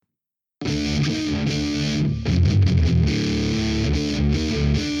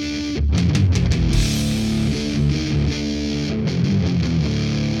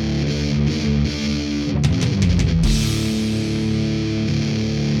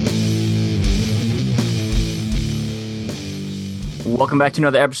Welcome back to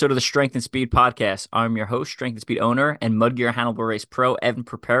another episode of the Strength and Speed Podcast. I'm your host, Strength and Speed owner, and Mud Gear Handlebar Race Pro, Evan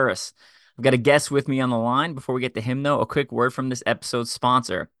Preparis. I've got a guest with me on the line. Before we get to him, though, a quick word from this episode's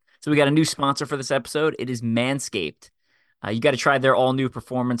sponsor. So we got a new sponsor for this episode. It is Manscaped. You got to try their all-new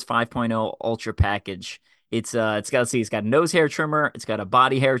Performance 5.0 Ultra Package. It's got a nose hair trimmer, it's got a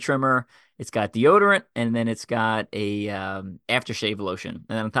body hair trimmer, it's got deodorant, and then it's got a aftershave lotion.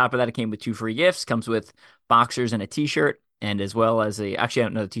 And then on top of that, it came with 2 free gifts. Comes with boxers and a t-shirt, and as well as actually, I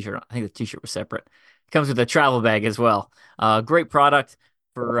don't know the t-shirt. I think the t-shirt was separate. It comes with a travel bag as well. Great product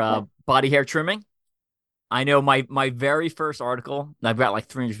for body hair trimming. I know my very first article, I've got like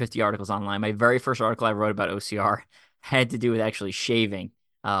 350 articles online. My very first article I wrote about OCR had to do with actually shaving.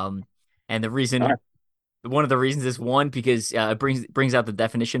 And one of the reasons is one, because it brings out the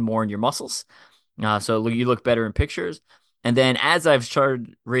definition more in your muscles. So you look better in pictures. And then as I've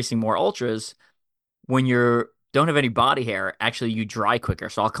started racing more ultras, when you don't have any body hair, actually you dry quicker.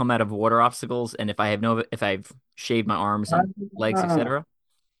 So I'll come out of water obstacles, and if I've shaved my arms and legs, Ah, etc.,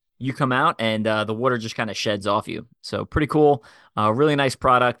 you come out and the water just kind of sheds off you. So pretty cool. Really nice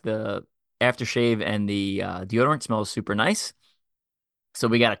product. The aftershave and the deodorant smells super nice. So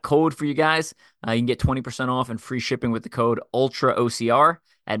we got a code for you guys. You can get 20% off and free shipping with the code UltraOCR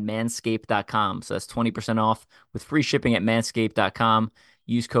at manscaped.com. So that's 20% off with free shipping at manscaped.com.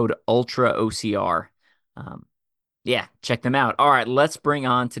 Use code UltraOCR. Um, yeah, check them out. All right, let's bring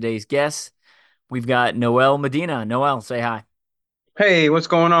on today's guest. We've got Noel Medina. Noel, say hi. Hey, what's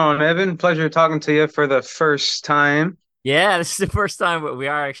going on, Evan? Pleasure talking to you for the first time. Yeah, this is the first time we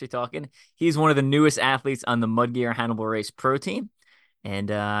are actually talking. He's one of the newest athletes on the Mud Gear Hannibal Race Pro team. And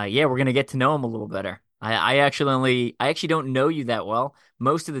yeah, we're gonna get to know him a little better. I actually don't know you that well.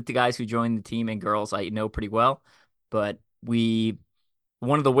 Most of the guys who joined the team and girls I know pretty well, but we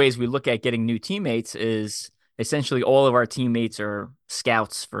one of the ways we look at getting new teammates is essentially all of our teammates are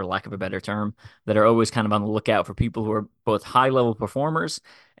scouts, for lack of a better term, that are always kind of on the lookout for people who are both high level performers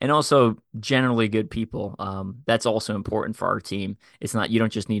and also generally good people. That's also important for our team. It's not, you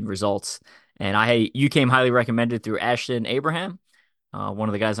don't just need results. And you came highly recommended through Ashton Abraham, one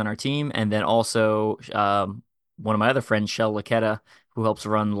of the guys on our team, and then also one of my other friends, Shell Laketta, who helps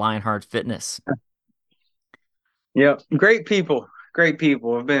run Lionheart Fitness. Yep, great people. Great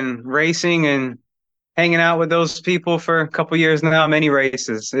people. I've been racing and hanging out with those people for a couple years now, many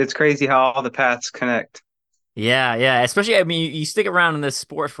races. It's crazy how all the paths connect. Yeah, yeah. Especially, I mean, you stick around in this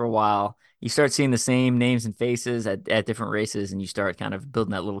sport for a while, you start seeing the same names and faces at different races, and you start kind of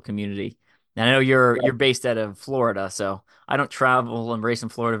building that little community. And I know you're based out of Florida, so I don't travel and race in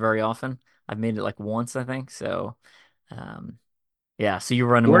Florida very often. I've made it like once, I think. So, um, yeah. So you're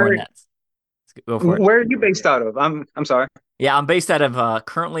running more in Where that. Go for it. where are you based out of? I'm sorry. Yeah, I'm based out of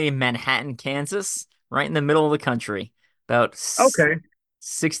currently Manhattan, Kansas, right in the middle of the country, about Okay.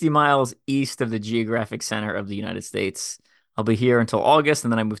 60 miles east of the geographic center of the United States. I'll be here until August,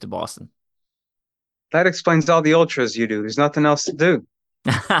 and then I move to Boston. That explains all the ultras you do. There's nothing else to do.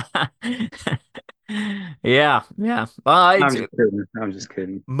 Yeah, yeah. It's I'm just kidding. I'm just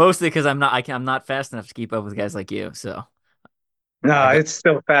kidding. mostly because I'm not fast enough to keep up with guys like you. So I No, got it's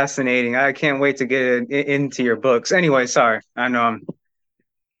still fascinating. I can't wait to get into your books. Anyway, sorry. I know I'm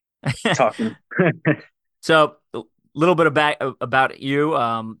talking. so a little bit about you.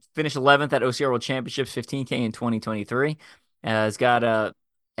 Finished 11th at OCR World Championships 15K in 2023. Has got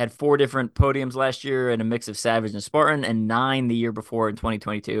had 4 different podiums last year in a mix of Savage and Spartan, and 9 the year before in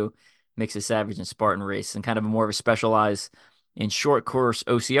 2022, mix of Savage and Spartan race, and kind of more of a specialized in short course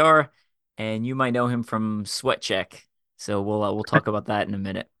OCR. And you might know him from Sweatcheck. So we'll talk about that in a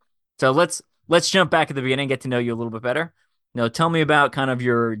minute. So let's jump back at the beginning, get to know you a little bit better. Now, tell me about kind of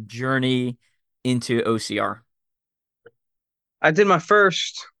your journey into OCR. I did my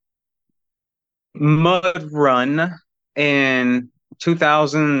first mud run in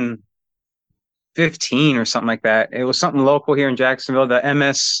 2015 or something like that. It was something local here in Jacksonville, the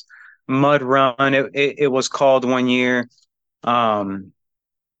MS Mud Run. It was called one year. Um,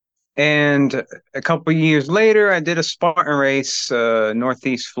 and a couple years later, I did a Spartan race,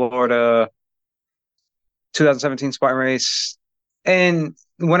 Northeast Florida, 2017 Spartan race. And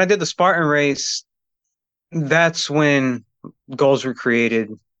when I did the Spartan race, that's when goals were created.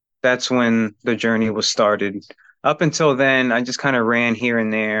 That's when the journey was started. Up until then, I just kind of ran here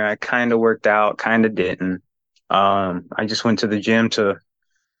and there. I kind of worked out, kind of didn't. I just went to the gym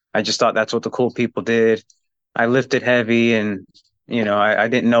I just thought that's what the cool people did. I lifted heavy and, I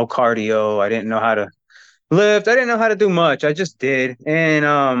didn't know cardio. I didn't know how to lift. I didn't know how to do much. I just did.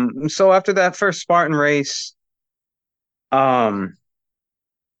 And so after that first Spartan race, um,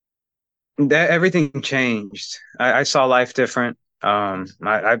 that everything changed. I saw life different.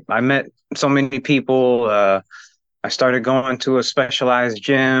 I met so many people. I started going to a specialized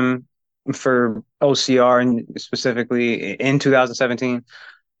gym for OCR and specifically in 2017.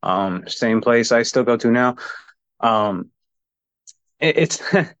 Same place I still go to now. Um, it's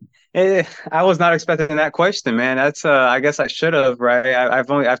I was not expecting that question, man. That's I guess I should have, right?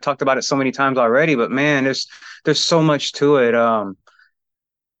 I've talked about it so many times already, but man, there's so much to it.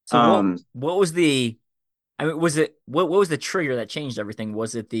 So Um, what was the I mean, was it what was the trigger that changed everything?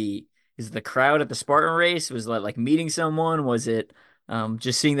 Was it the crowd at the Spartan race? Was it like meeting someone? Was it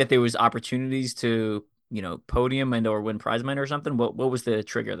just seeing that there was opportunities to, podium and or win prize money or something? What was the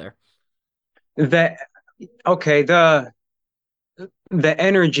trigger there? that okay, the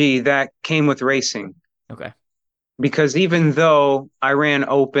energy that came with racing. Okay. Because even though I ran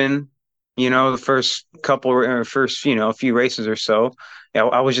open, the first couple or first, a few races or so,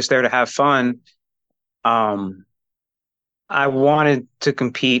 I was just there to have fun. Um, I wanted to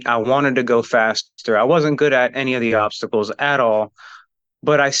compete. I wanted to go faster. I wasn't good at any of the obstacles at all,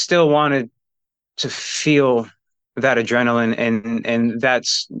 but I still wanted to feel that adrenaline, and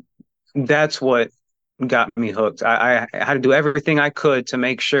that's what got me hooked. I had to do everything I could to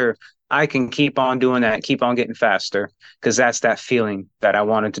make sure I can keep on doing that, keep on getting faster, because that's that feeling that I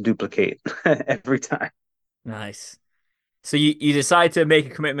wanted to duplicate every time. Nice. So you decide to make a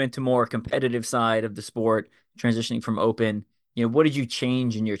commitment to more competitive side of the sport, transitioning from open. What did you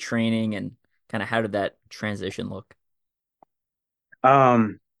change in your training and kind of how did that transition look?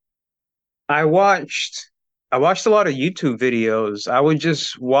 Um, I watched I watched a lot of YouTube videos. I would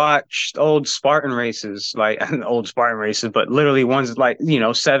just watch old Spartan races, like old Spartan races, but literally ones like,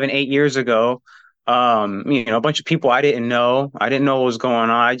 7, 8 years ago. A bunch of people I didn't know. I didn't know what was going on.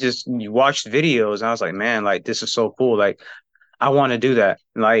 I just watched videos. And I was like, man, like this is so cool. Like I want to do that.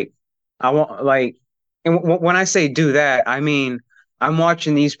 Like I want like, and when I say do that, I mean I'm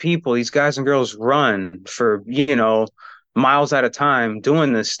watching these people, these guys and girls run for, miles at a time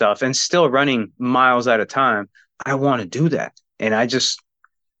doing this stuff and still running miles at a time. I want to do that. And I just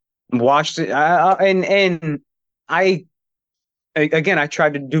watched it. And I again, I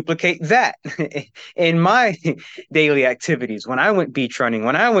tried to duplicate that in my daily activities. When I went beach running,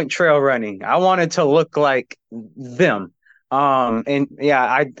 when I went trail running, I wanted to look like them. And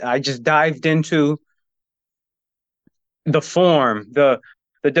yeah, I just dived into the form, the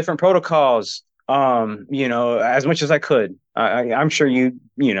different protocols, as much as I could. I'm sure you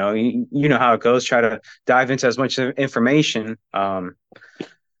know how it goes. Try to dive into as much information.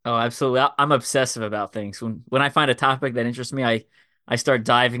 Oh, absolutely. I'm obsessive about things. When I find a topic that interests me, I start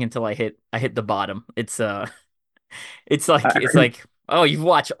diving until I hit the bottom. It's like, oh, you've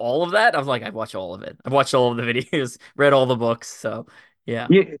watched all of that? I'm like, I've watched all of it. I've watched all of the videos, read all the books. So yeah,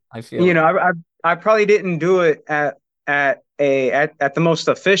 you, I feel you it. know, I probably didn't do it at the most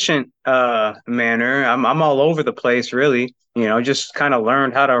efficient manner. I'm all over the place, really. Just kind of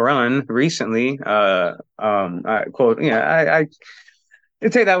learned how to run recently. I quote, I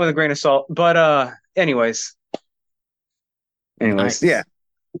take that with a grain of salt. But anyways, yeah. Nice.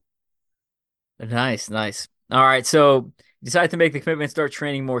 Nice, nice. All right, so you decided to make the commitment, start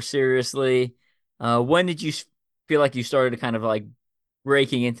training more seriously. When did you feel like you started to kind of like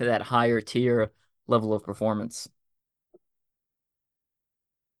breaking into that higher tier level of performance?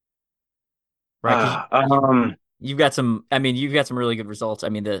 Right, because Uh, um, you've got some really good results. I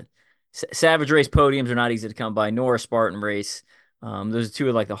mean, the Savage Race podiums are not easy to come by, nor a Spartan Race. Those are two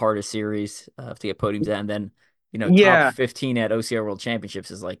of like the hardest series to get podiums at, and then top yeah. 15 at OCR World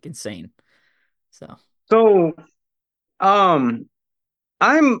Championships is like insane. So, So, um,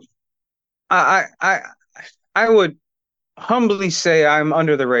 I'm I I I would humbly say I'm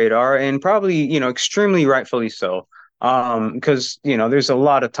under the radar and probably, extremely rightfully so. Because, there's a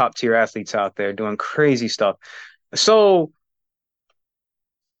lot of top tier athletes out there doing crazy stuff. So,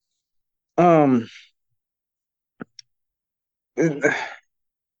 um,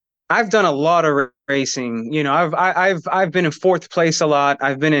 I've done a lot of racing. I've been in fourth place a lot.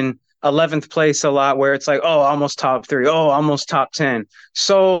 I've been in 11th place a lot where it's like, oh, almost top three, oh, almost top 10.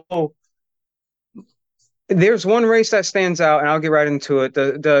 So there's one race that stands out, and I'll get right into it.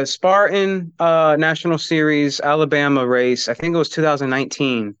 The Spartan National Series Alabama race. I think it was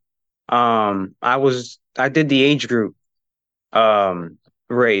 2019. I did the age group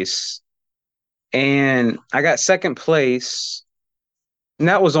race, and I got second place. And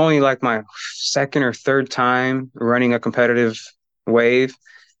that was only like my second or third time running a competitive wave.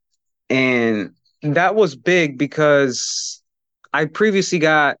 And that was big because I previously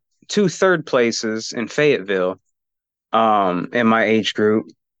got two third places in Fayetteville in my age group.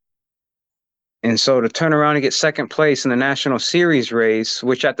 And so to turn around and get second place in the national series race,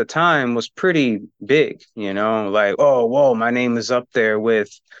 which at the time was pretty big, like, oh, whoa, my name is up there with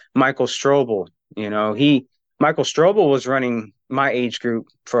Michael Strobel. Michael Strobel was running my age group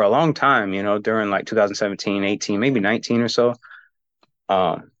for a long time, during like 2017, 18, maybe 19 or so.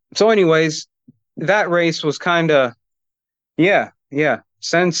 So anyways, that race was kind of, yeah, yeah.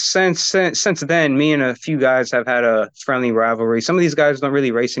 Since then, me and a few guys have had a friendly rivalry. Some of these guys don't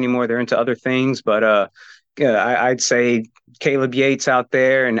really race anymore; they're into other things. But yeah, I'd say Caleb Yates out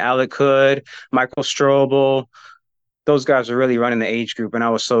there and Alec Hood, Michael Strobel, those guys are really running the age group, and I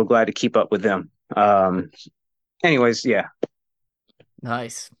was so glad to keep up with them. Anyways, yeah.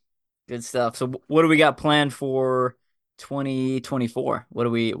 Nice. Good stuff. So what do we got planned for 2024? What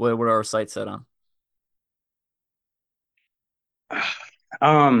are our sights set on?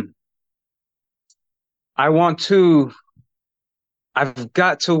 Um, I want to. I've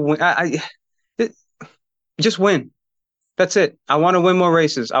got to win. Just win. That's it. I want to win more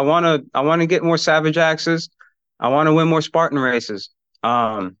races. I want to get more Savage Axes. I want to win more Spartan races.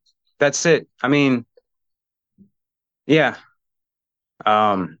 Um, that's it. I mean, yeah.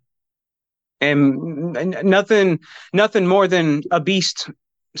 Um, and nothing more than a beast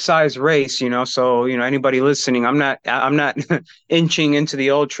size race. So, anybody listening, I'm not inching into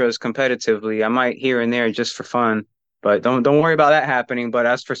the ultras competitively. I might here and there just for fun, but don't worry about that happening. But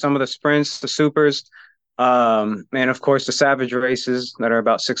as for some of the sprints, the supers, and of course the savage races that are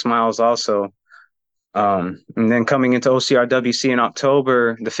about 6 miles also. And then coming into OCRWC in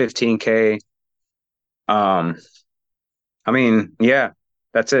October, the 15K. Um, I mean, yeah,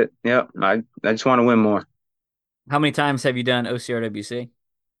 that's it. Yeah, I just want to win more. How many times have you done OCRWC?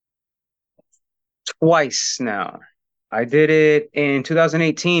 Twice now. I did it in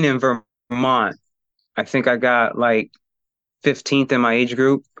 2018 in Vermont. I think I got like 15th in my age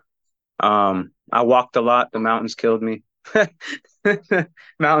group. I walked a lot. The mountains killed me.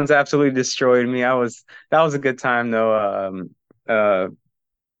 Mountains absolutely destroyed me. That was a good time though.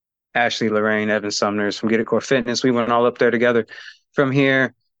 Ashley, Lorraine, Evan Sumners from Get It Core Fitness. We went all up there together from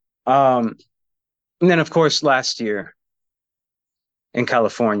here. Um, and then of course last year in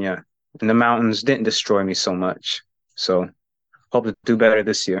California, and the mountains didn't destroy me so much. So hope to do better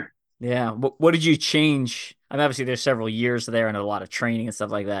this year. Yeah. What did you change? I mean, obviously there's several years there and a lot of training and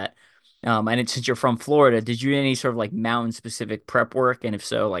stuff like that. Since you're from Florida, did you do any sort of like mountain specific prep work? And if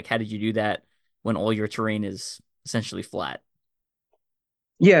so, like how did you do that when all your terrain is essentially flat?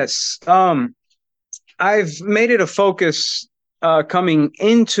 Yes. I've made it a focus coming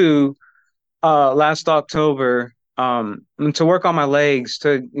into last October to work on my legs,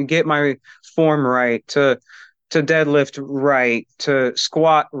 to get my form right, to deadlift right, to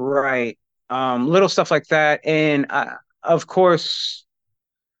squat right, little stuff like that. And of course,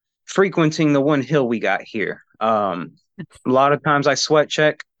 frequenting the one hill we got here. A lot of times I sweat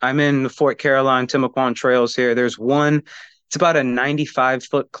check. I'm in the Fort Caroline Timaquan trails here. There's one, it's about a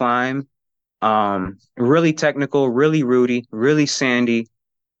 95-foot climb. Really technical, really rooty, really sandy.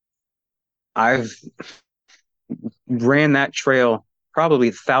 I've ran that trail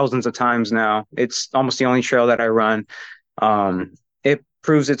probably thousands of times now. It's almost the only trail that I run. It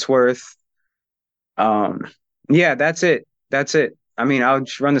proves its worth. Um, yeah, that's it. That's it. I mean, I'll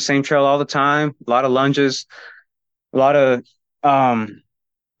just run the same trail all the time. A lot of lunges, a lot of um,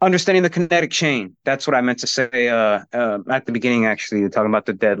 understanding the kinetic chain. That's what I meant to say at the beginning, actually, talking about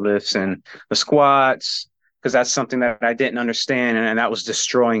the deadlifts and the squats, because that's something that I didn't understand, and that was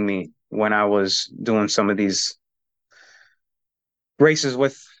destroying me when I was doing some of these races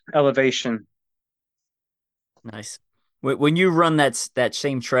with elevation. Nice. When you run that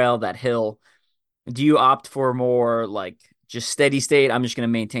same trail, that hill, do you opt for more like just steady state? I'm just going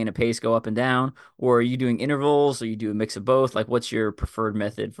to maintain a pace, go up and down, or are you doing intervals, or you do a mix of both? Like, what's your preferred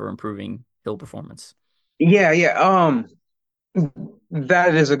method for improving hill performance? Yeah, yeah.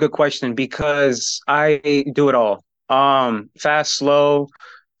 That is a good question because I do it all. Fast, slow,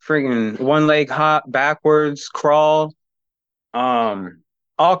 freaking one leg hop, backwards, crawl, um,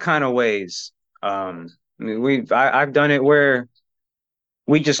 all kind of ways. I've done it where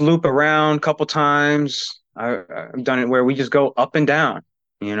we just loop around a couple times. I've done it where we just go up and down.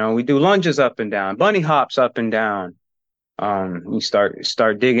 We do lunges up and down, bunny hops up and down. We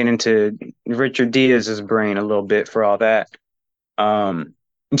start digging into Richard Diaz's brain a little bit for all that. And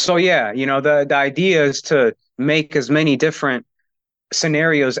so yeah, the idea is to make as many different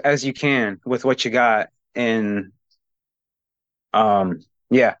scenarios as you can with what you got. And um,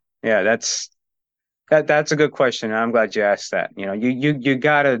 yeah, yeah, That's a good question. And I'm glad you asked that.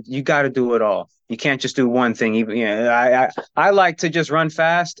 You gotta do it all. You can't just do one thing. Even I like to just run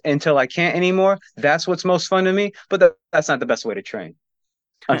fast until I can't anymore. That's what's most fun to me. But that's not the best way to train,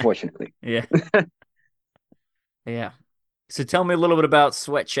 unfortunately. Yeah. Yeah. So tell me a little bit about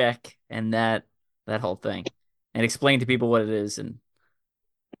Sweatcheck and that whole thing, and explain to people what it is. And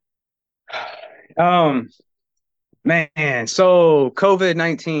Um, man, so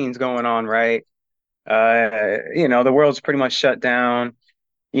COVID-19 is going on, right? The world's pretty much shut down.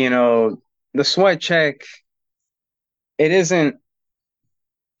 You know, the sweat check, it isn't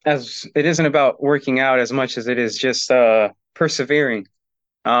it isn't about working out as much as it is just persevering.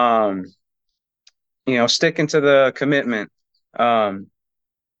 Um, sticking to the commitment. Um,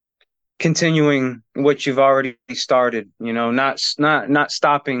 Continuing what you've already started, not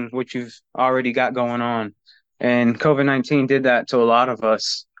stopping what you've already got going on. And COVID-19 did that to a lot of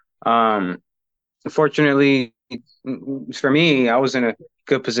us. Fortunately, for me, I was in a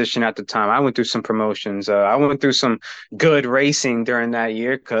good position at the time. I went through some promotions. I went through some good racing during that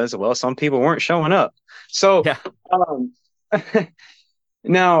year because, well, some people weren't showing up. So, yeah. um,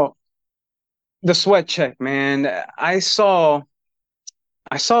 now the sweat check, man, I'm just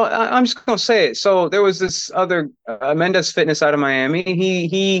gonna say it. So there was this other Mendez Fitness out of Miami.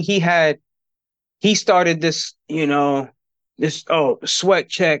 He started this, sweat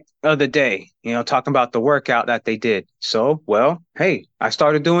check of the day, talking about the workout that they did. So, well, hey, I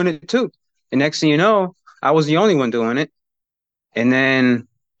started doing it too. And next thing you know, I was the only one doing it. And then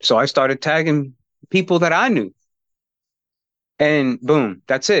so I started tagging people that I knew. And boom,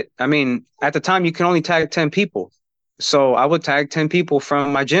 that's it. I mean, at the time you can only tag 10 people. So I would tag 10 people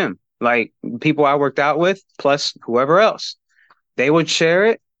from my gym, like people I worked out with, plus whoever else. They would share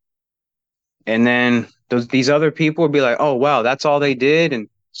it. And then these other people would be like, oh, wow, that's all they did. And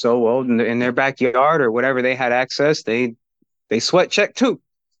so, well, in their backyard or whatever they had access, they sweat check too,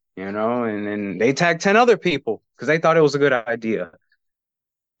 and then they tagged 10 other people because they thought it was a good idea.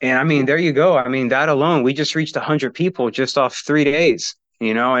 And I mean, there you go. I mean, that alone, we just reached 100 people just off 3 days,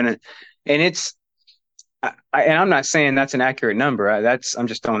 and it's, and I'm not saying that's an accurate number. I'm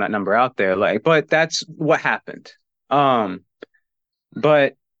just throwing that number out there. Like, but that's what happened.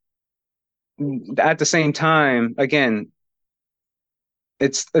 But at the same time, again,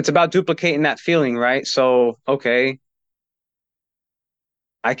 it's about duplicating that feeling, right? So, okay,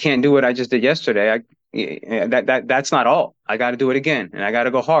 I can't do what I just did yesterday. That's not all. I got to do it again, and I got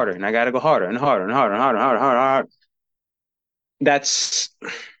to go harder, and I got to go harder and harder and harder and harder and harder, harder, harder. That's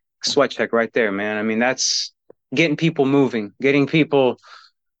sweat check right there, man. I mean, that's getting people moving, getting people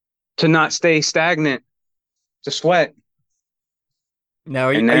to not stay stagnant, to sweat. Now,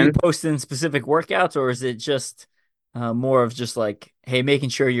 are you And are you then, posting specific workouts, or is it just more of just like, hey, making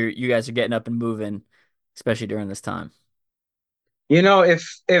sure you guys are getting up and moving, especially during this time?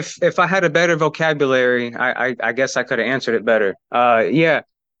 if I had a better vocabulary, I guess I could have answered it better. Yeah.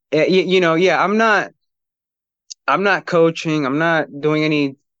 Yeah, I'm not coaching. I'm not giving you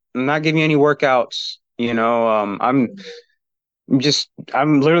any workouts. I'm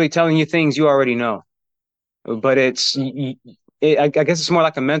literally telling you things you already know. But I guess it's more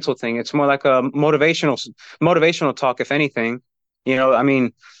like a mental thing. It's more like a motivational talk, if anything. I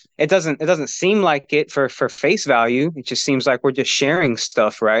mean, it doesn't seem like it for face value. It just seems like we're just sharing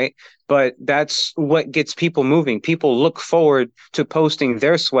stuff, right? But that's what gets people moving. People look forward to posting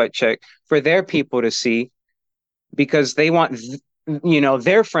their sweat check for their people to see because they want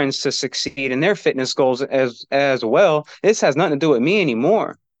their friends to succeed in their fitness goals as well. This has nothing to do with me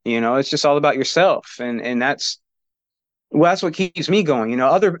anymore. It's just all about yourself, and that's what keeps me going.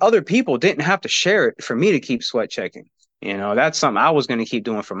 Other people didn't have to share it for me to keep sweat checking. That's something I was going to keep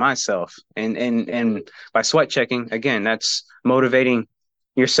doing for myself. And by sweat checking, again, that's motivating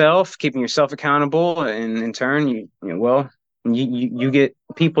yourself, keeping yourself accountable, and in turn, you get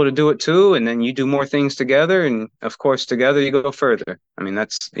people to do it too, and then you do more things together, and of course, together you go further. I mean,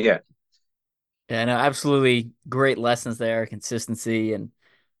 that's yeah. Yeah, no, absolutely great lessons there, consistency and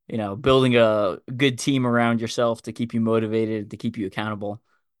building a good team around yourself to keep you motivated, to keep you accountable.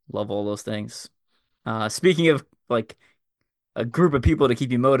 Love all those things. Speaking of like a group of people to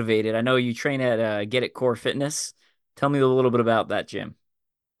keep you motivated, I know you train at Get It Core Fitness. Tell me a little bit about that gym.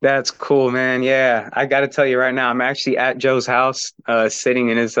 That's cool, man. Yeah, I got to tell you right now, I'm actually at Joe's house, sitting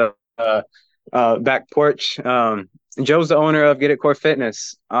in his back porch. Joe's the owner of Get It Core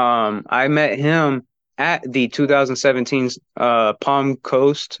Fitness. I met him at the 2017 Palm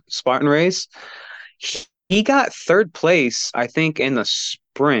Coast Spartan race. He got third place, I think, in the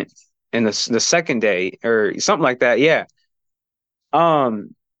sprint in the second day or something like that. Yeah.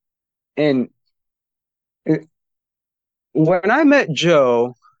 Um, and when I met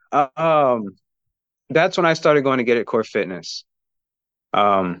Joe, that's when I started going to Get It Core Fitness.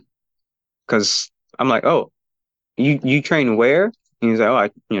 Um, because I'm like, oh, you train where? He's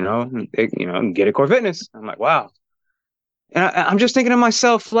like, oh, Get It Core Fitness. I'm like, wow. And I'm just thinking to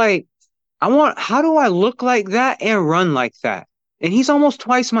myself, like, how do I look like that and run like that? And he's almost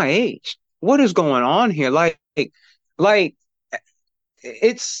twice my age. What is going on here? Like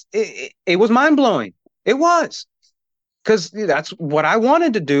it was mind blowing. It was because that's what I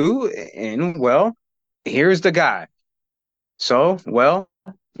wanted to do. And well, here's the guy. So, well,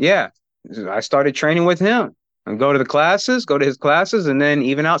 yeah, I started training with him. I go to the classes, go to his classes, and then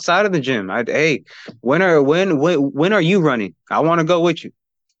even outside of the gym, hey, when are you running? I want to go with you,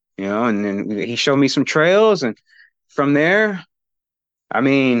 And then he showed me some trails, and from there, I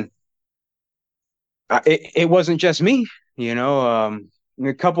mean, it wasn't just me,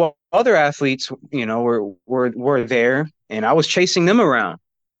 a couple of other athletes, were there, and I was chasing them around.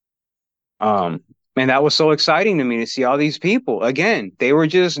 Um, and that was so exciting to me to see all these people. Again, they were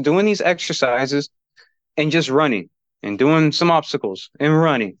just doing these exercises and just running and doing some obstacles and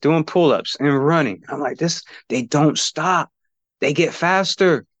running, doing pull-ups and running. I'm like, they don't stop. They get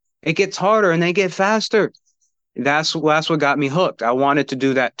faster. It gets harder and they get faster. That's what got me hooked. I wanted to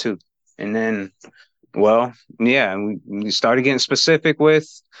do that too. And then, well, yeah, we started getting specific with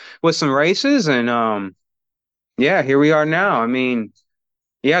some races, and yeah, here we are now. I mean,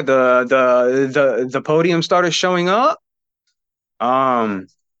 yeah, the podium started showing up. Um,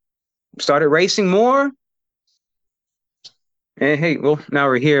 started racing more. And hey, well, now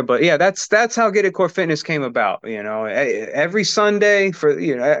we're here, but yeah, that's how Get It Core Fitness came about. Every Sunday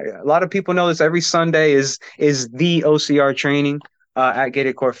a lot of people know this. Every Sunday is the OCR training at Get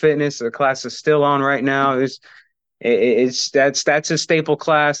It Core Fitness. The class is still on right now. That's his staple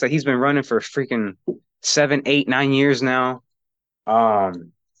class that he's been running for freaking 7, 8, 9 years now.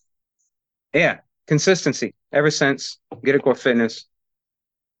 Um, yeah, consistency ever since Get It Core Fitness.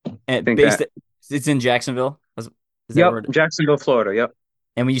 I And think that. it's in Jacksonville. Is that Yep, where Jacksonville, Florida. Yep.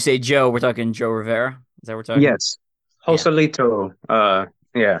 and when you say Joe, we're talking Joe Rivera. Is that what we're talking? Yes. Yeah. Joselito.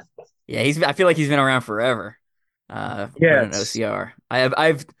 Yeah. Yeah, I feel like he's been around forever. Running Yes. OCR. I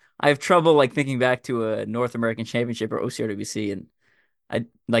have trouble like thinking back to a North American Championship or OCRWC and I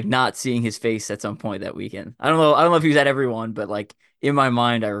like not seeing his face at some point that weekend. I don't know if he was at every one, but like in my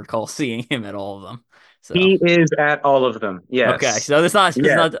mind I recall seeing him at all of them. So He is at all of them. okay. Yes. So it's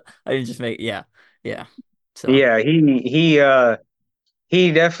Yeah. not I didn't just make yeah. Yeah. So Yeah.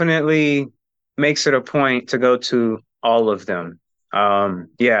 He definitely makes it a point to go to all of them.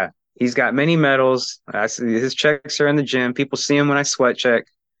 Yeah. He's got many medals. I see his checks are in the gym. People see him when I sweat check.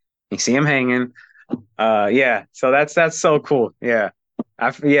 You see him hanging. Yeah. So that's so cool. Yeah.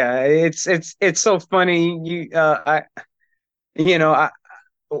 Yeah, it's so funny. You know, I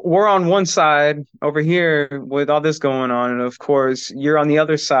we're on one side over here with all this going on, and of course, you're on the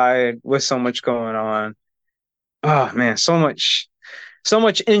other side with so much going on. Oh man, so much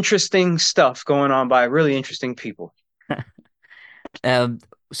interesting stuff going on by really interesting people. um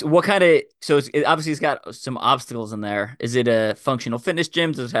so what kind of obviously it's got some obstacles in there. Is it a functional fitness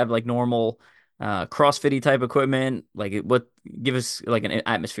gym? Does it have like normal CrossFitty type equipment? What give us like an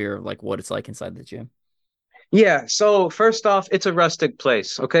atmosphere of like what it's like inside the gym. Yeah, so first off, it's a rustic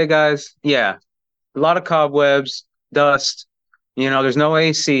place. Okay, guys? Yeah, a lot of cobwebs, dust, there's no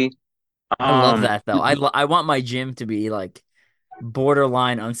AC. I love Um, that though. I want my gym to be like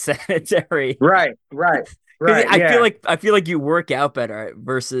borderline unsanitary right, right, because right. Yeah. I feel like you work out better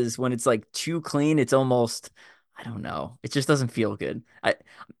versus when it's like too clean. It's almost I don't know. It just doesn't feel good.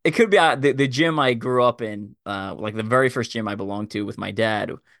 It could be the gym I grew up in, like the very first gym I belonged to with my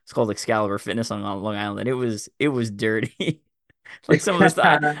dad. It's called Excalibur Fitness on Long Island. It was dirty. Like some of the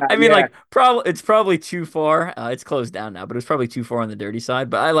stuff. I mean, Yeah, like probably it's probably too far. It's closed down now, but it's probably too far on the dirty side.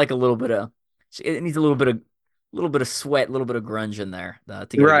 But I like a little bit of. It needs a little bit of sweat, a little bit of grunge in there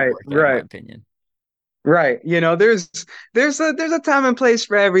to get a good right, workout, in my right. opinion. Right. There's a time and place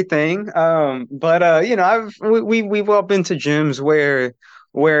for everything. But I've we've all been to gyms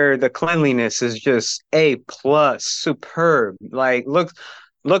where the cleanliness is just A plus, superb. Like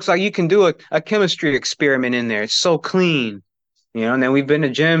looks like you can do a chemistry experiment in there. It's so clean. And then we've been to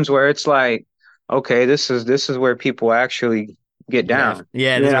gyms where it's like, okay, this is where people actually get down.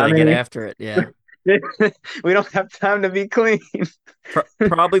 Yeah, this is Yeah, where I they get mean, after it. Yeah. we don't have time to be clean.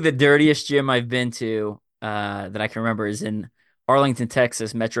 Probably the dirtiest gym I've been to that I can remember is in Arlington,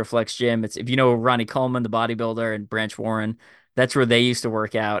 Texas, Metroflex Gym. It's if you know Ronnie Coleman, the bodybuilder, and Branch Warren, that's where they used to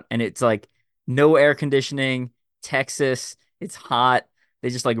work out. And it's like no air conditioning, Texas. It's hot. They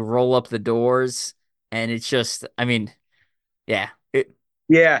just like roll up the doors, and it's just, I mean, Yeah,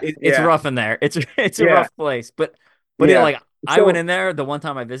 Yeah, it's yeah, rough in there. It's a yeah, rough place, but yeah, yeah. like I went So in there the one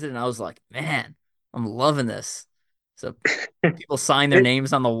time I visited, and I was like, man, I'm loving this. So people sign their it,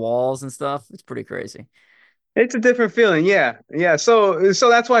 names on the walls and stuff. It's pretty crazy. it's a different feeling. Yeah, yeah. So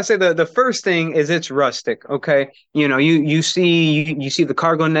that's why I say the first thing is it's rustic. Okay, you see the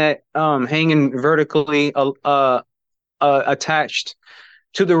cargo net hanging vertically attached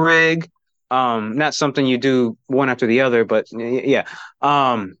to the rig. Not something you do one after the other, but yeah.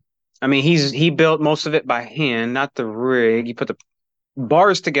 Um, I mean, he built most of it by hand, not the rig. He put the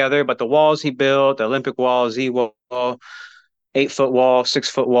bars together, but the walls he built, the Olympic wall, Z wall, 8 foot wall, 6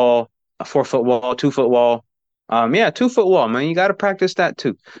 foot wall, a 4 foot wall, 2 foot wall. Yeah, 2 foot wall, man. You got to practice that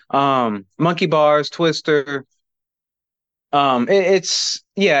too. Monkey bars, twister. It's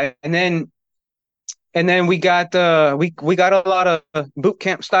yeah, and then we got a lot of boot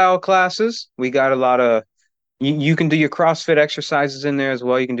camp style classes. We got a lot of you can do your CrossFit exercises in there as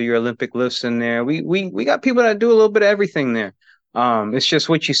well. You can do your Olympic lifts in there. We got people that do a little bit of everything there. It's just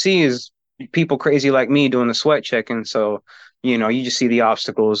what you see is people crazy like me doing the sweat checking. So, you just see the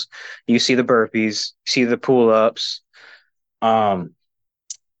obstacles, you see the burpees, see the pull ups. Um,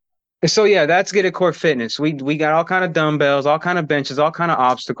 so yeah, that's Get It Core Fitness. We got all kind of dumbbells, all kind of benches, all kind of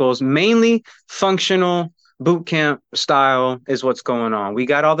obstacles, mainly functional boot camp style is what's going on. We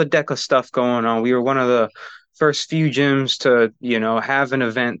got all the DECA stuff going on. We were one of the first few gyms to, have an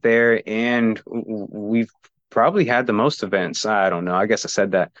event there, and we've probably had the most events. I don't know. I guess I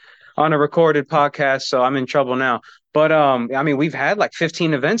said that on a recorded podcast, so I'm in trouble now. But I mean, we've had like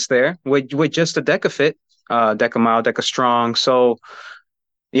 15 events there with just a DECA Fit, DECA Mile, DECA Strong. So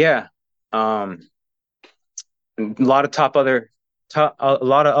yeah. Um, a lot of a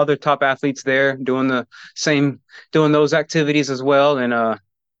lot of other top athletes there doing the same, doing those activities as well. And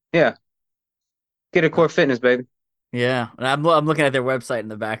yeah, Get a Uh, Core Fitness, baby. yeah, and I'm looking at their website in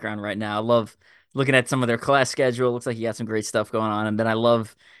the background right now. I love looking at some of their class schedule. Looks like you got some great stuff going on. And then I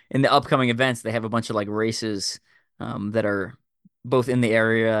love in the upcoming events they have a bunch of like races that are both in the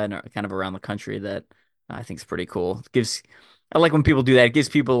area and are kind of around the country that I think is pretty cool. I like when people do that. It gives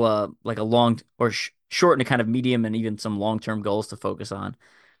people like a long or short and a kind of medium and even some long-term goals to focus on.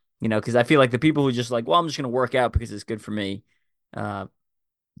 Because I feel like the people who just like, well, I'm just going to work out because it's good for me. Uh,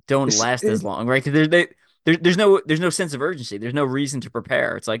 don't It's, last as it, long, right? Because there's no sense of urgency. There's no reason to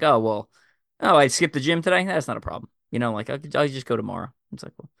prepare. It's like, oh well, oh I skipped the gym today. That's not a problem. Like I'll just go tomorrow. It's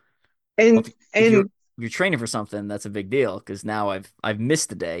like, well and if and you're training for something, that's a big deal because now I've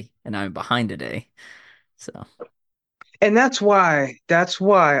missed a day and I'm behind a day. So and that's why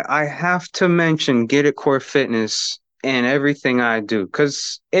I have to mention Get It Core Fitness and everything I do,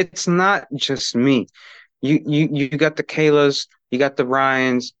 because it's not just me. You got the Kaylas, you got the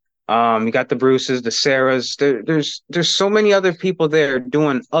Ryans, you got the Bruces, the Sarahs. There's so many other people there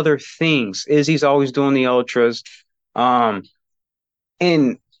doing other things. Izzy's always doing the ultras. Um,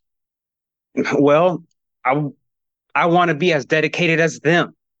 and well, I I want to be as dedicated as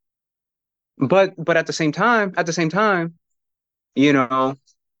them. But at the same time, you know,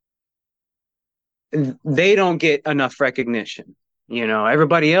 they don't get enough recognition.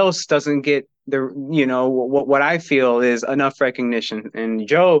 Everybody else doesn't get what I feel is enough recognition, and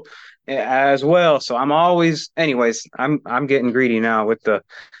Joe as well. So I'm always, anyways, I'm getting greedy now with the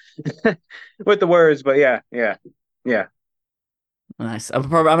with the words, but yeah, yeah, yeah. nice. I'm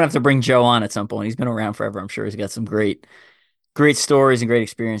gonna have to bring Joe on at some point. He's been around forever. I'm sure he's got some great stories and great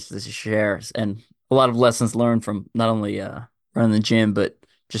experiences to share, and a lot of lessons learned from not only running the gym, but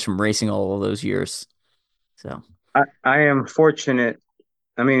just from racing all of those years. So I am fortunate.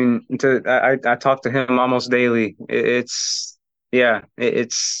 I mean, I talk to him almost daily. It's yeah,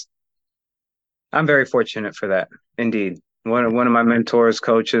 it's I'm very fortunate for that, indeed. One of my mentors,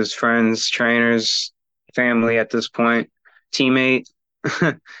 coaches, friends, trainers, family at this point, teammate,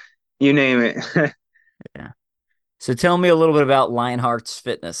 you name it. yeah. So tell me a little bit about Lionheart's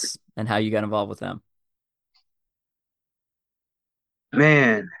Fitness and how you got involved with them.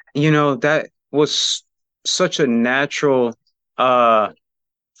 Man, that was such a natural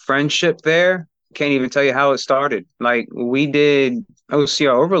friendship there. Can't even tell you how it started. Like we did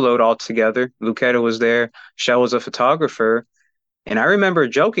OCR Overload all together. Lucetta was there. Shell was a photographer. And I remember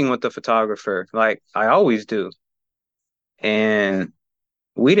joking with the photographer, like I always do. And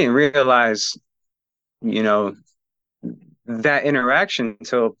we didn't realize, you know, that interaction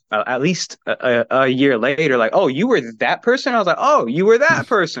until at least a year later. Like, oh, you were that person? I was like, oh, you were that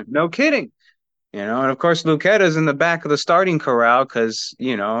person. No kidding. And of course, Lucetta's in the back of the starting corral because,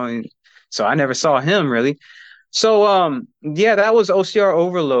 so I never saw him really. So, yeah, that was OCR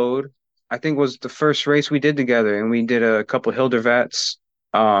Overload. I think was the first race we did together, and we did a couple Hildervats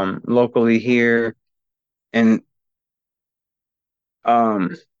locally here, and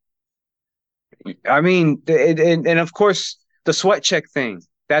um I mean, and of course the sweat check thing.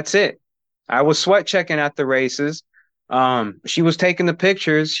 That's it. I was sweat checking at the races. She was taking the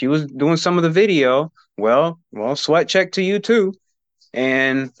pictures. She was doing some of the video. Well, sweat check to you too.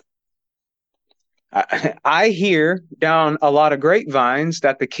 And I hear down a lot of grapevines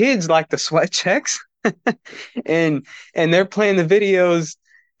that the kids like the sweat checks, and they're playing the videos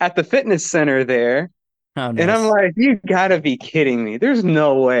at the fitness center there. Oh, And I'm nice. like, you gotta be kidding me. There's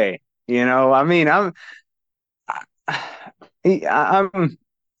no way. I mean, I'm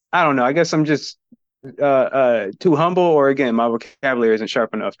I don't know. I guess I'm just too humble, or again, my vocabulary isn't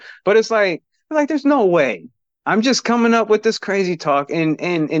sharp enough. But it's like there's no way. I'm just coming up with this crazy talk, and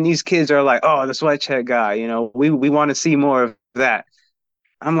these kids are like, oh, the sweat check guy. We want to see more of that.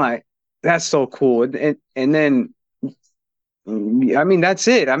 I'm like, that's so cool. And then I mean, that's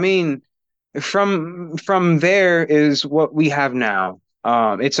it. I mean, from there is what we have now.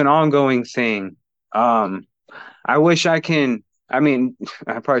 It's an ongoing thing. Um, I wish I can. I mean,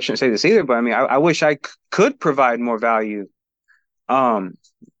 I probably shouldn't say this either, but I mean, I wish I could provide more value. Um,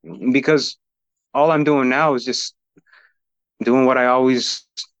 because all I'm doing now is just doing what I always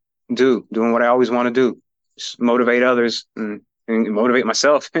doing what I always want to do, just motivate others and motivate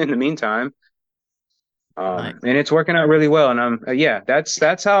myself in the meantime. Nice. And it's working out really well. And yeah,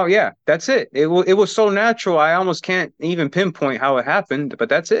 that's how. Yeah, that's it. It was so natural. I almost can't even pinpoint how it happened, but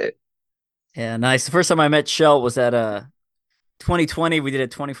that's it. Yeah, nice. The first time I met Shell was at 2020. We did a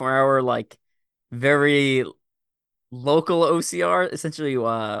 24-hour like very local OCR. Essentially,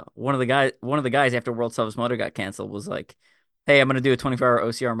 one of the guys after World Toughest Moto got canceled was like, "Hey, I'm gonna do a 24-hour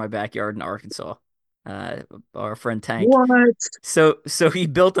OCR in my backyard in Arkansas." Uh, our friend Tank. What? So he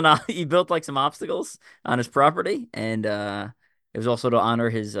built he built like some obstacles on his property, and it was also to honor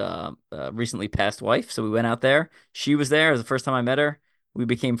his recently passed wife. So we went out there. She was there. It was the first time I met her. We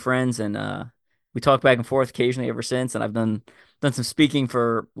became friends, and we talked back and forth occasionally ever since. And I've done some speaking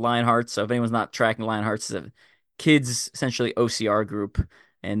for Lionhearts. So if anyone's not tracking Lionhearts, it's a kids essentially OCR group,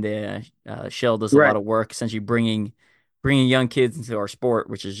 and Shell does a lot Right. of work essentially bringing young kids into our sport,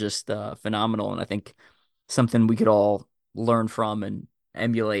 which is just phenomenal. And I think something we could all learn from and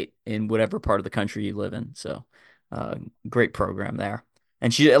emulate in whatever part of the country you live in. So, great program there.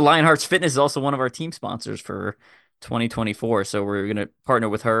 And Lionhearts Fitness is also one of our team sponsors for 2024. So we're gonna partner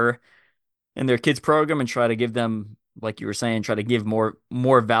with her and their kids program and try to give them, like you were saying, try to give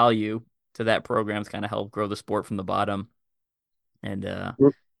more value to that program to kind of help grow the sport from the bottom. And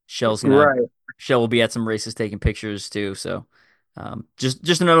Shell's gonna Right. Shell will be at some races taking pictures too. So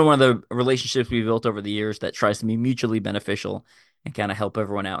just another one of the relationships we've built over the years that tries to be mutually beneficial and kind of help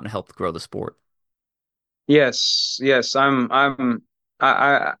everyone out and help grow the sport. Yes, yes,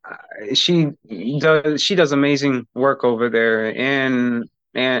 she does amazing work over there, and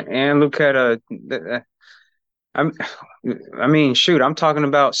Lucetta, I'm, I mean, shoot, I'm talking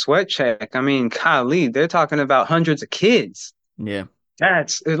about Sweatcheck. I mean, golly, they're talking about hundreds of kids. Yeah.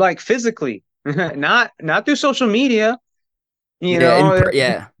 That's like physically, not through social media, you Yeah, know,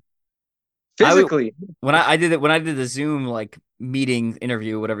 yeah. I w- physically. when I did the Zoom like meeting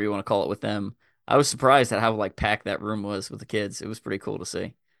interview, whatever you want to call it with them, I was surprised at how like packed that room was with the kids. It was pretty cool to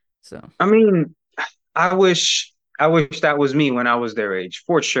see. So, I mean, I wish that was me when I was their age,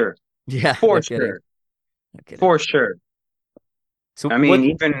 for sure, yeah, for no kidding. sure, No kidding. for sure. So I mean,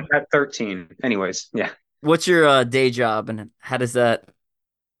 even at 13. Anyways, yeah. what's your day job and how does that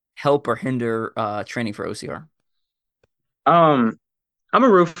help or hinder training for OCR? Um, I'm a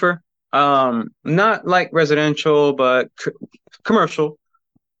roofer. Not like residential, but commercial.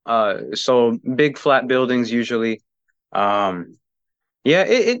 So big flat buildings usually. Um, yeah,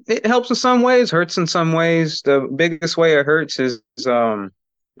 it helps in some ways, hurts in some ways. The biggest way it hurts is I'm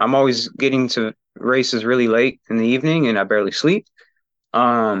always getting to races really late in the evening and I barely sleep.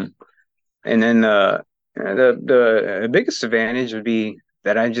 Um, and then the biggest advantage would be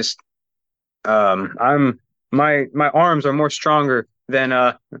that I'm my arms are more stronger than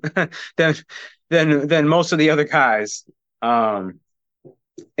than than most of the other guys. Um,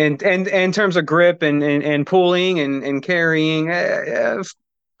 and in terms of grip and pulling and carrying, of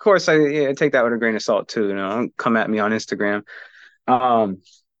course I take that with a grain of salt too. Don't come at me on Instagram. Um,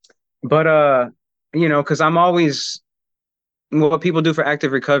 but because I'm always what people do for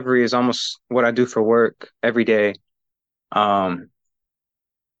active recovery is almost what I do for work every day. Um,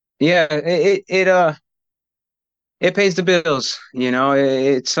 yeah, it pays the bills.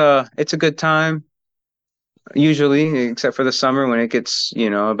 It's a good time. usually, except for the summer when it gets,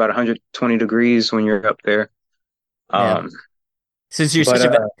 about 120 degrees when you're up there. Yeah. Um, but Since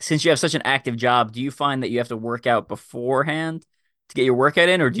you have such an active job, do you find that you have to work out beforehand to get your workout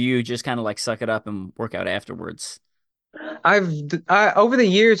in, or do you just kind of like suck it up and work out afterwards? over the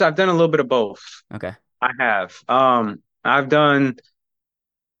years I've done a little bit of both. Okay. I have.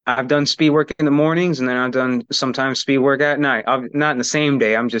 I've done speed work in the mornings, and then I've done sometimes speed work at night. Not in the same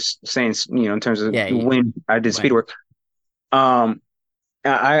day. I'm just saying, in terms of Yeah, when I did speed when? work. Um,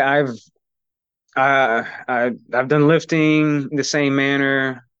 I've I've done lifting the same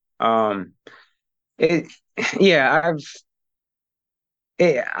manner. Um, it yeah,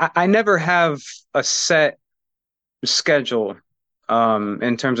 I never have a set schedule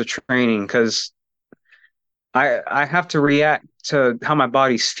in terms of training because I have to react to how my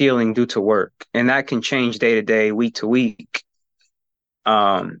body's feeling due to work, and that can change day to day, week to week.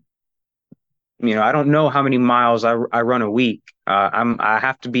 Um, I don't know how many miles I run a week. I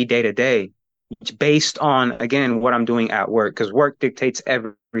have to be day to day based on, again, what I'm doing at work because work dictates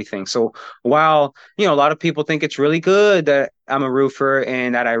everything. So while, a lot of people think it's really good that I'm a roofer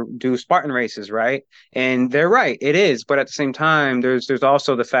and that I do Spartan races, right? And they're right, it is. But at the same time, there's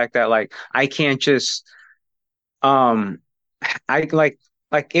also the fact that like I can't just um I like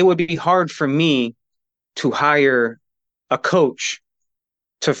it would be hard for me to hire a coach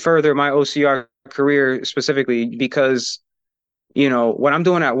to further my OCR career specifically because, what I'm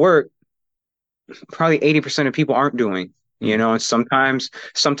doing at work, probably 80% of people aren't doing. Hmm. And sometimes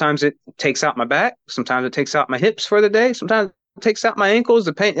it takes out my back, sometimes it takes out my hips for the day, sometimes it takes out my ankles,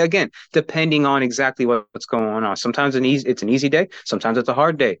 depending on exactly what's going on. Sometimes it's an easy day, sometimes it's a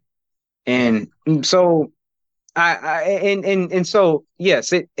hard day. Yeah. And so and so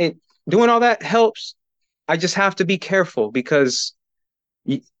yes, it doing all that helps. I just have to be careful because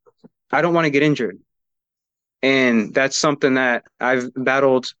I don't want to get injured. And that's something that I've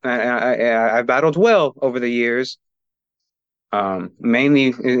battled. I've battled well over the years.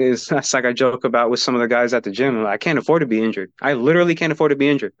 Mainly is that's like I joke about with some of the guys at the gym. I can't afford to be injured. I literally can't afford to be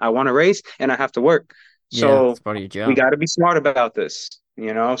injured. I want to race and I have to work. Yeah, it's So part of your we job. got to be smart about this.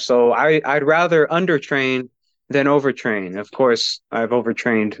 So I'd rather undertrain than overtrain. Of course, I've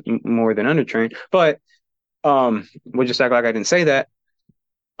overtrained more than undertrained, but we'll just act like I didn't say that.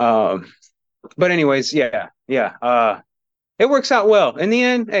 Um, but anyways, yeah, yeah. It works out well. In the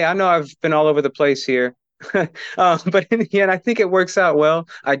end, hey, I know I've been all over the place here. But in the end, I think it works out well.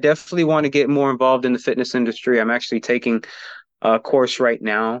 I definitely want to get more involved in the fitness industry. I'm actually taking a course right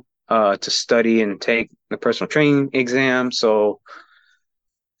now to study and take the personal training exam. So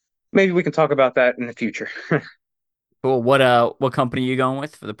maybe we can talk about that in the future. Cool. What company are you going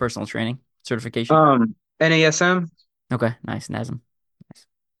with for the personal training certification? NASM? Okay, nice, NASM.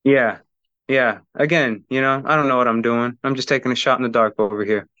 Yeah. Yeah. Again, I don't know what I'm doing. I'm just taking a shot in the dark over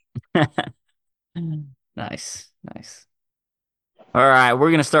here. Nice. Nice, nice. All right,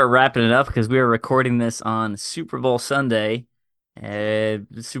 we're gonna start wrapping it up because we are recording this on Super Bowl Sunday. The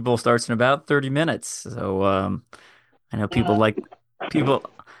Super Bowl starts in about 30 minutes. So I know people. I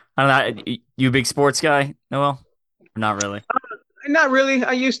don't know. You a big sports guy, Noel? Or not really. Not really.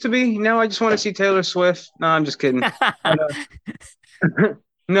 I used to be. Now I just want to see Taylor Swift. No, I'm just kidding. But,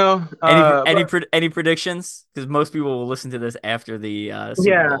 no, but Any predictions? Because most people will listen to this after the Super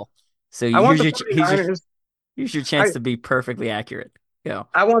yeah, Bowl. So I want here's the here's your 49ers. chance to be perfectly accurate. Go.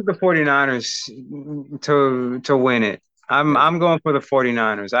 I want the 49ers to win it. I'm Go. I'm going for the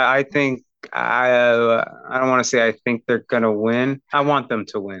 49ers. I think I don't want to say I think they're gonna win. I want them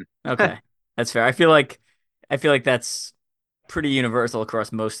to win. Okay, that's fair. I feel like that's pretty universal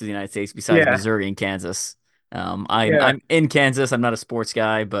across most of the United States, besides Yeah, Missouri and Kansas. yeah. I'm in Kansas. I'm not a sports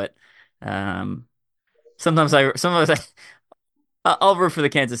guy, but um, sometimes I'll root for the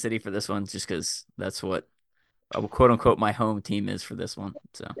Kansas City for this one, just because that's what quote unquote my home team is for this one.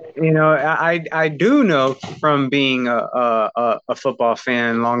 So I do know from being a football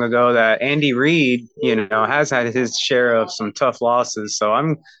fan long ago that Andy Reid, has had his share of some tough losses. So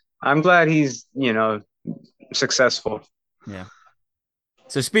I'm glad he's, successful. yeah.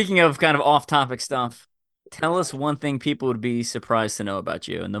 So speaking of kind of off-topic stuff, tell us one thing people would be surprised to know about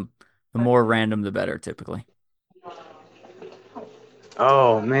you, and the more random, the better, typically.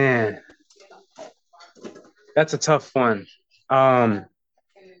 Oh man, that's a tough one. Um,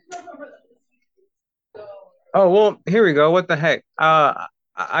 oh well, here we go. What the heck? I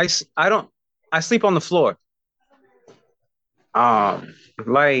don't. I sleep on the floor.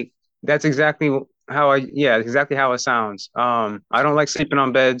 Like that's exactly how I. Yeah, exactly how it sounds. I don't like sleeping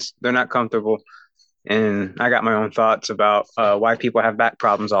on beds. They're not comfortable, and I got my own thoughts about why people have back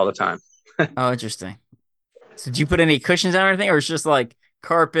problems all the time. Oh, interesting. So did you put any cushions on or anything, or it's just like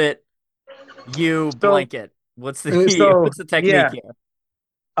carpet, you, So, blanket? What's the so what's the technique yeah.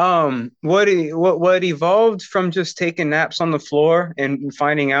 here? What evolved from just taking naps on the floor and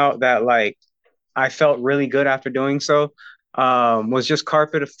finding out that like I felt really good after doing so, was just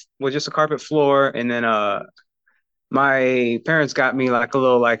a carpet floor, and then my parents got me like a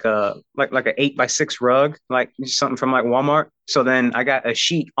little like a 8x6 rug, like something from like Walmart. So then I got a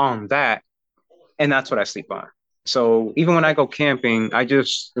sheet on that, and that's what I sleep on. So even when I go camping, I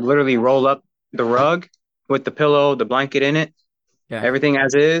just literally roll up the rug with the pillow, the blanket in it, Yeah, everything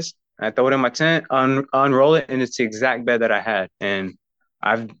as is. I throw it in my tent, unroll it, and it's the exact bed that I had. And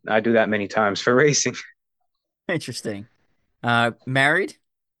I do that many times for racing. interesting. Married,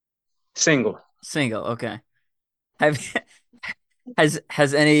 Single. single. Okay. Have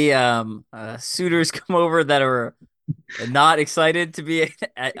has any suitors come over that are not excited to be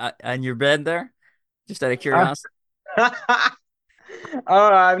on your bed there? Just out of Uh, curiosity. oh,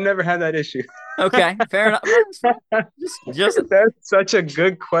 I've never had that issue. Okay, fair enough. No, it's fine. Just That's such a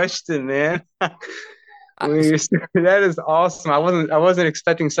good question, man. I, That is awesome. I wasn't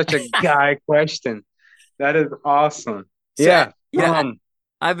expecting such a guy question. That is awesome. so Yeah.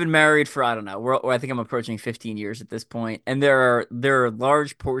 I've been married for I don't know. I think I'm approaching 15 years at this point, and there are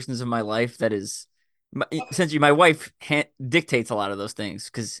large portions of my life that is essentially my wife dictates a lot of those things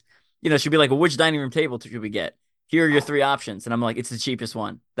because she'll be like, "Well, which dining room table should we get? Here are your three options," and I'm like, "It's the cheapest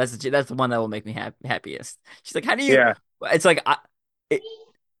one. That's the one that will make me happiest." She's like, "How do you?" Yeah. It's like it,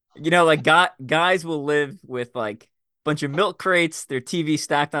 like guys will live with like a bunch of milk crates, their TV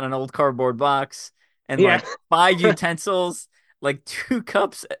stacked on an old cardboard box, and Yeah. like five utensils, like two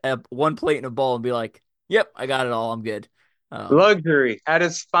cups, one plate, and a bowl, and be like, "Yep, I got it all. I'm good." Um, Luxury at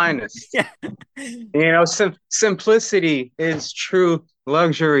its finest. yeah, Simplicity is true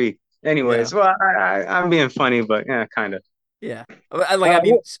luxury. yeah, Anyways, well, I'm being funny, but yeah, kind of. yeah.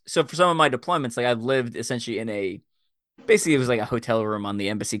 So for some of my deployments, like I've lived essentially in a basically it was like a hotel room on the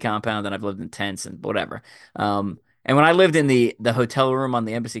embassy compound, and I've lived in tents and whatever. And when I lived in the hotel room on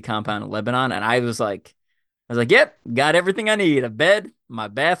the embassy compound in Lebanon, and I was like, yep, got everything I need: a bed, my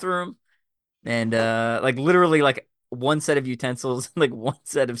bathroom, and like literally like one set of utensils, like one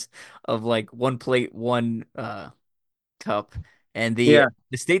set of like one plate, one cup. And the Yeah,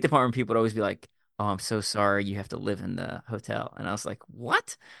 the State Department people would always be like, "Oh, I'm so sorry, you have to live in the hotel." And I was like,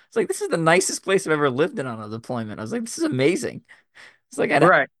 "What?" It's like this is the nicest place I've ever lived in on a deployment. I was like, "This is amazing." It's like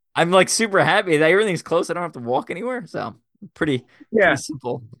right. I'm like super happy that everything's close. I don't have to walk anywhere. So pretty Yeah.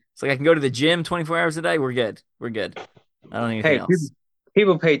 simple. It's like I can go to the gym 24 hours a day. We're good. We're good. I don't need anything Hey, people, else.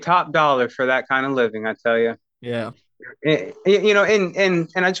 people pay top dollar for that kind of living, I tell you. Yeah. And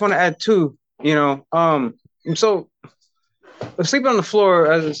I just want to add too, so sleeping on the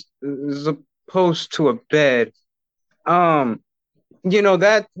floor as opposed to a bed, um,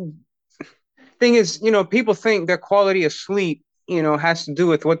 that thing is, people think their quality of sleep, has to do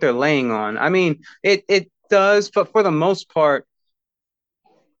with what they're laying on. I mean, it does, but for the most part,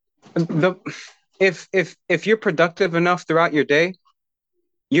 the if you're productive enough throughout your day,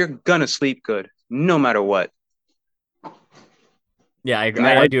 you're gonna sleep good, no matter what. Yeah, I agree. And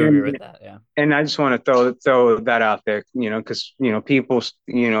I, I do agree and, with that. Yeah. and I just want to throw that out there, because people,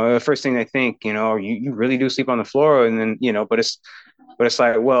 the first thing they think, you really do sleep on the floor, and then but it's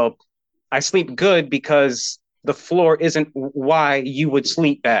like, well, I sleep good because the floor isn't why you would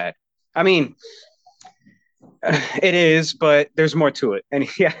sleep bad. I mean, it is, but there's more to it. And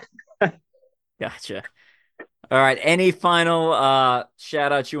yeah, Gotcha. All right. Any final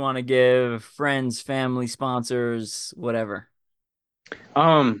shout outs you want to give? Friends, family, sponsors, whatever.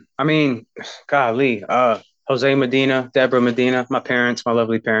 I mean, golly, Jose Medina, Deborah Medina, my parents, my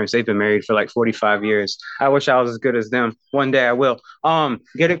lovely parents, they've been married for like 45 years. I wish I was as good as them. One day I will.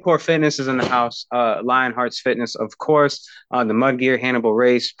 Get It Core Fitness is in the house. Lionheart's Fitness, of course. The Mud Gear Hannibal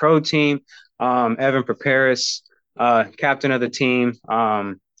Race Pro Team. Evan Preparis, captain of the team.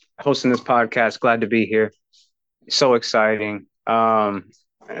 Hosting this podcast. Glad to be here. So exciting. I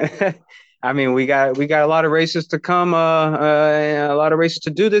mean, we got a lot of races to come, a lot of races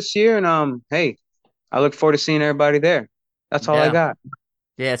to do this year, and hey, I look forward to seeing everybody there. That's all I Yeah. got.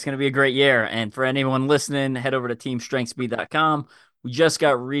 Yeah, it's going to be a great year. And for anyone listening, head over to teamstrengthspeed.com. We just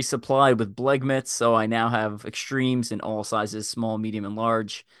got resupplied with Bleg mitts, so I now have extremes in all sizes, small, medium, and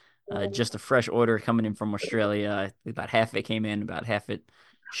large. Just a fresh order coming in from Australia. I think about half of it came in, about half it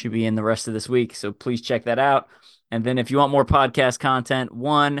should be in the rest of this week. So please check that out. And then if you want more podcast content,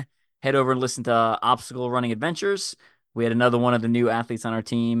 one, head over and listen to Obstacle Running Adventures. We had another one of the new athletes on our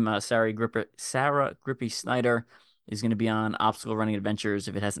team, Sarah Grippy Snyder is going to be on Obstacle Running Adventures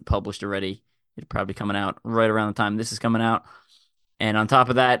if it hasn't published already. It's probably coming out right around the time this is coming out. And on top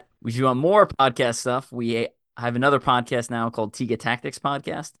of that, if you want more podcast stuff, we have another podcast now called Tiga Tactics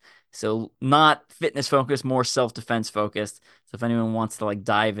Podcast. So not fitness focused, more self defense focused. So if anyone wants to like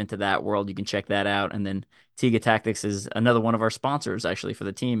dive into that world, you can check that out. And then Tiga Tactics is another one of our sponsors actually for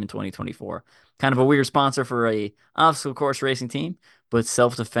the team in 2024. Kind of a weird sponsor for a obstacle course racing team, but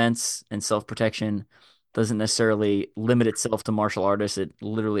self defense and self protection doesn't necessarily limit itself to martial artists. It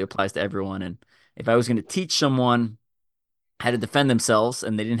literally applies to everyone. And if I was going to teach someone how to defend themselves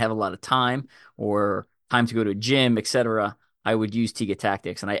and they didn't have a lot of time or time to go to a gym, etc., I would use Tiga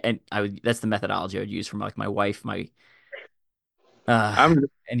Tactics, and I would that's the methodology I would use for like my wife, my uh I'm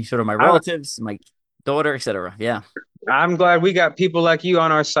any sort of my I, relatives, my daughter, etc. Yeah. I'm glad we got people like you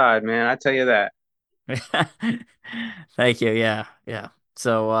on our side, man. I tell you that. Thank you. Yeah. Yeah.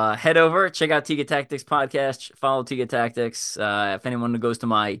 So head over, check out Tiga Tactics podcast, follow Tiga Tactics. If anyone goes to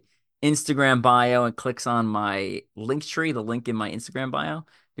my Instagram bio and clicks on my link tree, the link in my Instagram bio,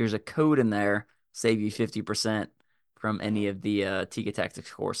 there's a code in there, save you 50% from any of the Tiga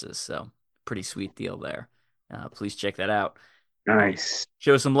Tactics courses. So pretty sweet deal there. Please check that out. Nice.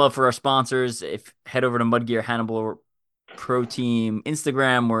 Show some love for our sponsors. If head over to Mudgear Hannibal Pro Team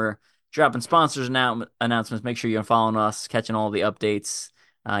Instagram, we're dropping sponsors now announcements. Make sure you're following us, catching all the updates.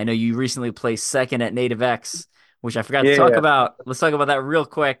 I know you recently placed second at Native X, which I forgot to talk Yeah. about. Let's talk about that real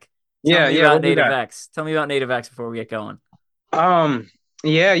quick. Tell Yeah, me yeah, about what we Native got? X. Tell me about Native X before we get going. Um,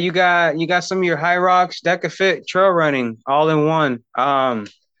 yeah, you got some of your high rocks, Decafit, trail running all in one.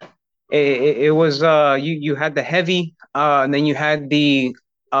 It was you had the heavy and then you had the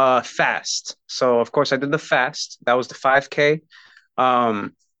fast. So of course I did the fast. That was the 5K. I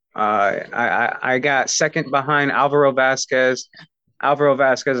got second behind Alvaro Vasquez. Alvaro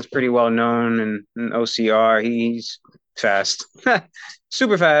Vasquez is pretty well known in OCR. He's fast,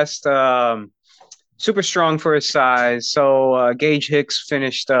 super fast, super strong for his size. So Gage Hicks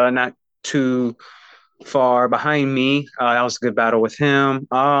finished not too far behind me. That was a good battle with him.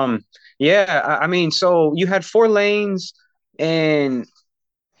 Yeah, I mean, so you had four lanes, and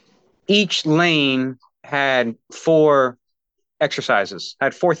each lane had four exercises,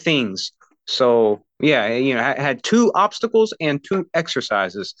 had four things. So yeah, had two obstacles and two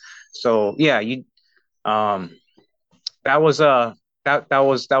exercises. So yeah, you um that was that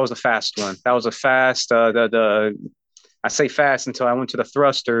was a fast one. That was a fast the I say fast until I went to the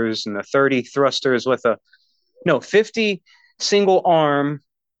thrusters and the 30 thrusters with a no 50 single arm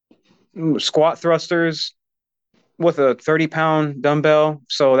squat thrusters with a 30-pound dumbbell.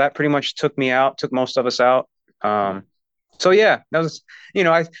 So that pretty much took me out, took most of us out. Um, so yeah, that was,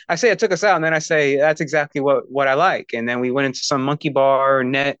 I say it took us out, and then I say that's exactly what I like. And then we went into some monkey bar,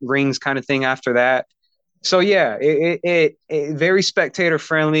 net rings kind of thing after that. So yeah, it very spectator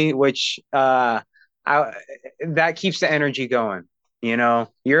friendly, which I that keeps the energy going.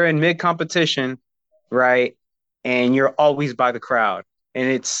 You're in mid competition, right? And you're always by the crowd, and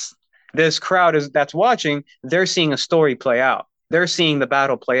it's this crowd is that's watching. They're seeing a story play out. They're seeing the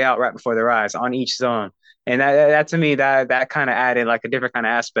battle play out right before their eyes on each zone, and that to me that kind of added like a different kind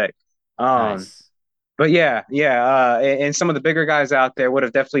of aspect. Um, Nice. but yeah, yeah, and some of the bigger guys out there would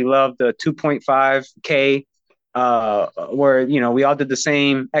have definitely loved the 2.5K, where we all did the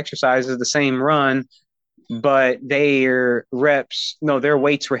same exercises, the same run, but their reps, no, their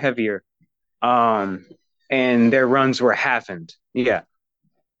weights were heavier, um, and their runs were halved. Yeah,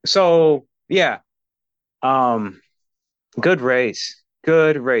 so yeah, um, good race.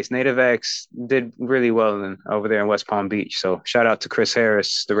 Native X did really well over there in West Palm Beach. So shout out to Chris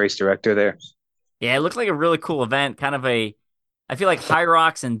Harris, the race director there. Yeah, it looked like a really cool event. I feel like High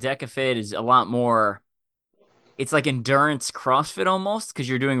Rocks and Decafit is a lot more. It's like endurance CrossFit almost because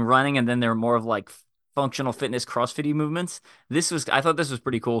you're doing running and then they're more of like functional fitness CrossFit movements. I thought this was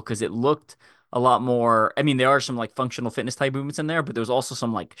pretty cool because it looked a lot more. I mean, there are some like functional fitness type movements in there, but there's also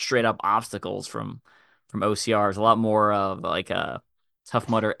some like straight up obstacles from OCRs. A lot more of like a Tough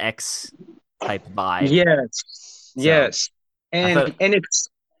Mudder X type vibe. Yes, So yes, I thought, and it's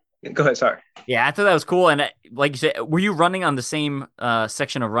go ahead. Sorry. yeah, I thought that was cool. And like you said, were you running on the same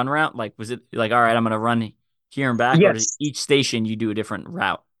section of run route? Like, was it like, all right, I'm gonna run here and back, or does Yes. each station you do a different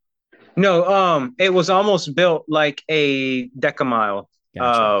route? No. It was almost built like a decamile.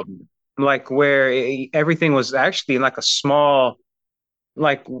 Gotcha. Like where everything was actually like a small,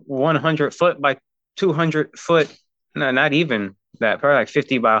 like 100 foot by 200 foot. No, not even that. Probably like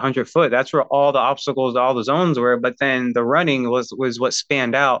 50 by 100 foot. That's where all the obstacles, all the zones were. But then the running was what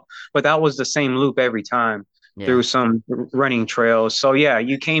spanned out. But that was the same loop every time Yeah, through some running trails. So yeah,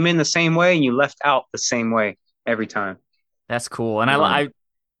 you came in the same way and you left out the same way every time. that's cool. And Um,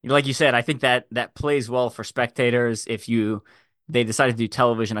 like you said, I think that that plays well for spectators. If you they decided to do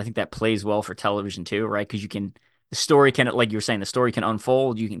television, I think that plays well for television too, right? Because you can the story can like you were saying, the story can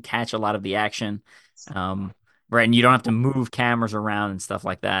unfold. You can catch a lot of the action, um, right? And you don't have to move cameras around and stuff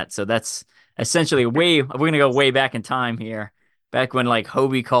like that. So that's essentially way. We're gonna go way back in time here, back when like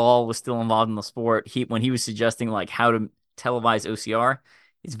Hobie Call was still involved in the sport. He when he was suggesting like how to televise OCR,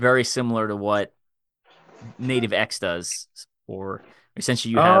 it's very similar to what Native X does, or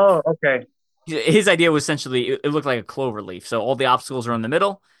essentially you have Oh, okay. his idea was essentially it looked like a clover leaf. So all the obstacles are in the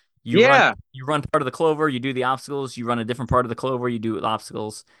middle. Yeah, You run part of the clover, you do the obstacles. You run a different part of the clover, you do the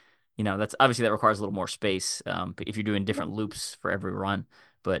obstacles. That's obviously that requires a little more space if you're doing different loops for every run,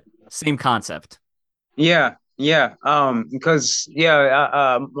 but same concept. yeah, yeah. Because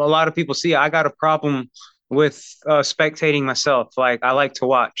a lot of people see I got a problem with spectating myself. Like I like to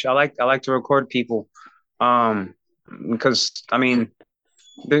watch. I like to record people. Um, because I mean,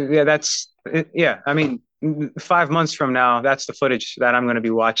 yeah, yeah. I mean, 5 months from now, that's the footage that I'm going to be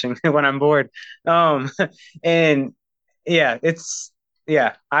watching when I'm bored. Um, and yeah,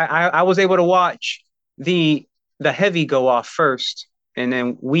 I was able to watch the the heavy go off first, and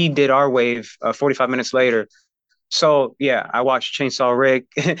then we did our wave 45 minutes later. So yeah, I watched Chainsaw Rick.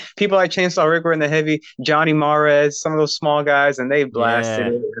 People like Chainsaw Rick were in the heavy. Johnny Mares, some of those small guys, and they blasted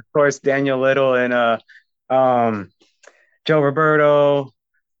Yeah. it. Of course, Daniel Little and um, Joe Roberto,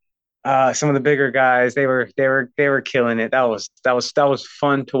 some of the bigger guys, they were killing it. That was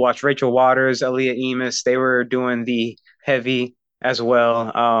fun to watch. Rachel Waters, Aaliyah Emis, they were doing the heavy as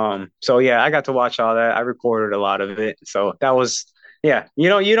well. So yeah, I got to watch all that. I recorded a lot of it. So that was yeah, you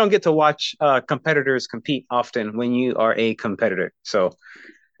don't get to watch competitors compete often when you are a competitor. So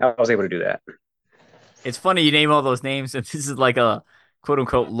I was able to do that. It's funny you name all those names, and this is like a quote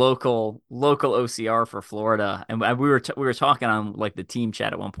unquote local OCR for Florida. And we were talking on like the team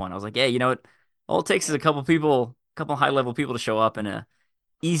chat at one point. I was like, yeah, you know what? All it takes is a couple people, a couple high level people to show up, and a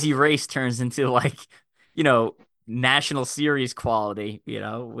easy race turns into like, you know, national series quality.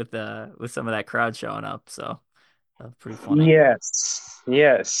 With some of that crowd showing up. So that's pretty funny. Yes,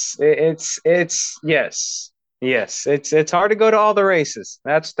 yes, it's yes, yes. It's hard to go to all the races.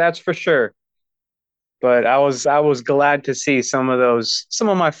 That's for sure. But I was glad to see some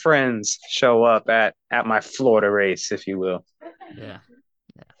of my friends show up at my Florida race, if you will. Yeah.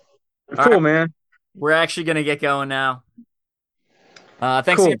 Yeah. All right, Cool, man. we're actually gonna get going now.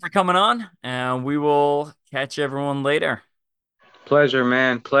 Thanks again Cool. for coming on, and we will catch everyone later. Pleasure,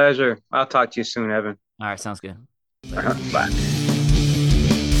 man. Pleasure. I'll talk to you soon, Evan. All right, sounds good. Later. Bye.